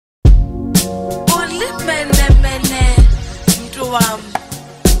wami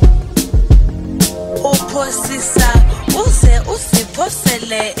uphosisa uze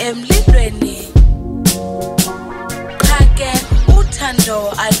uziphosele emlilweni Franke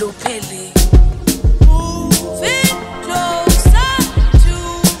uthando alupheli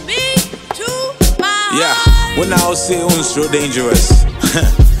Yeah, when I was saying it's so dangerous.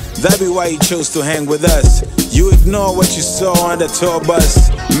 That be why you chose to hang with us. You ignore what you saw on the tour bus.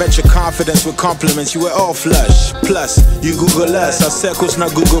 Met your confidence with compliments, you were all flush. Plus, you Google us, our circles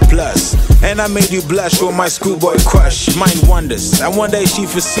not Google Plus. And I made you blush with my schoolboy crush. Mind wonders, I wonder if she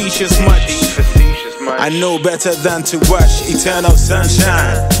facetious much. I know better than to rush eternal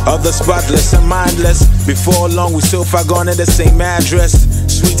sunshine of the spotless and mindless. Before long we so far gone in the same address.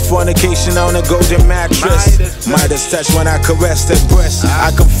 Sweet fornication on a golden mattress. Midas touch when I caressed her breast.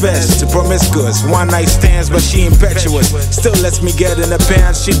 I confess to promiscuous one night stands, but she impetuous. Still lets me get in her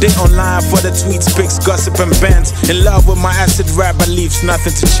pants. She did online for the tweets, pics, gossip and bands. In love with my acid rap, but leaves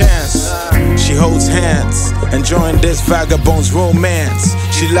nothing to chance. She holds hands, enjoying this vagabond's romance.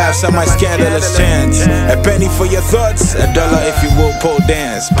 She laughs at my scandalous chants. A penny for your thoughts, $1 if you will pole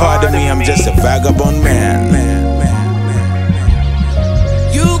dance. Pardon me, I'm just a vagabond man.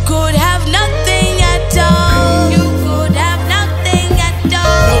 You could have nothing at all. You could have nothing at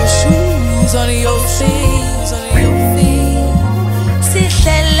all. No shoes on your feet, on your feet.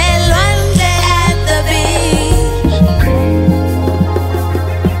 Sihlele lwandle at the beach.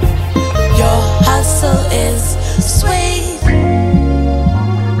 Your hustle is sweet.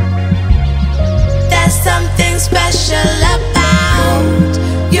 There's something special about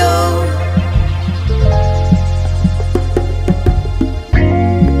you.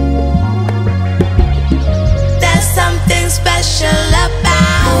 Special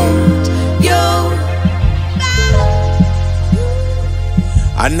about you.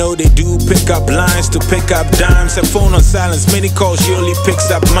 I know they do pick up lines to pick up dimes. Her phone on silence, many calls, she only picks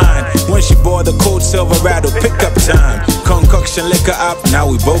up mine. When she bought the cold Silverado, pick up time. Concoction liquor up, now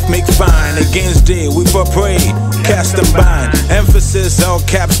we both make fine. Against day, we for prey, cast and bind. Emphasis, all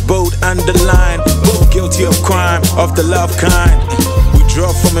caps, bold, underline. Both guilty of crime, of the love kind.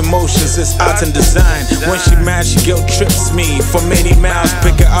 Draw from emotions, it's art and design. When she mad, she guilt trips me for many miles.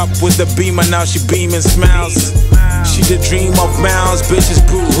 Pick her up with the beamer, now she beaming smiles. She the dream of miles, bitches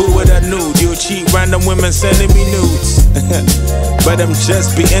brew. Who would have knew? You cheat, random women sending me nudes. But I'm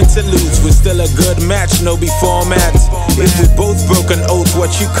just be interludes. We're still a good match, no be format. If we both broke an oath,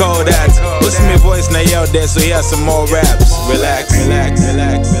 what you call that? Listen my voice now out there, so here's some more raps. Relax, relax,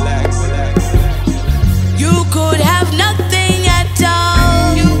 relax, relax, relax. You could have nothing at all.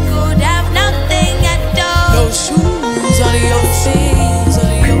 No shoes on your feet,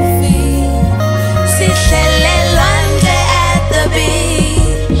 on your feet. Sihlele lwandle at the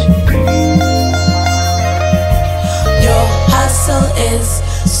beach. Your hustle is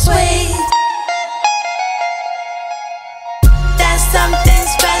sweet. There's something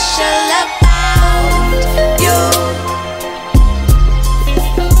special about you.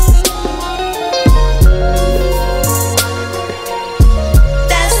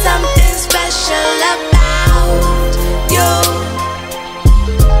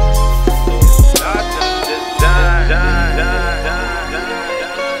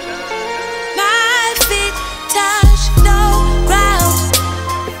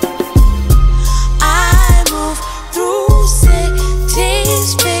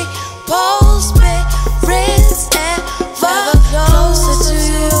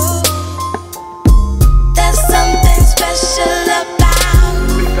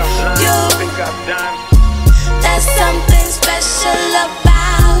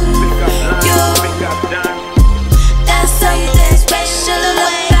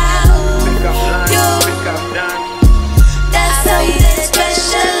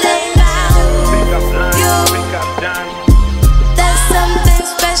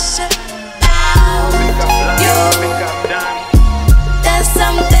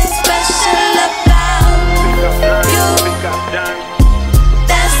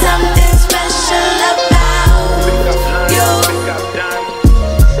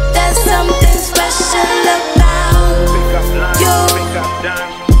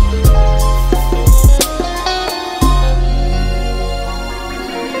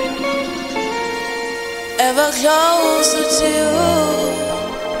 Ever closer to you.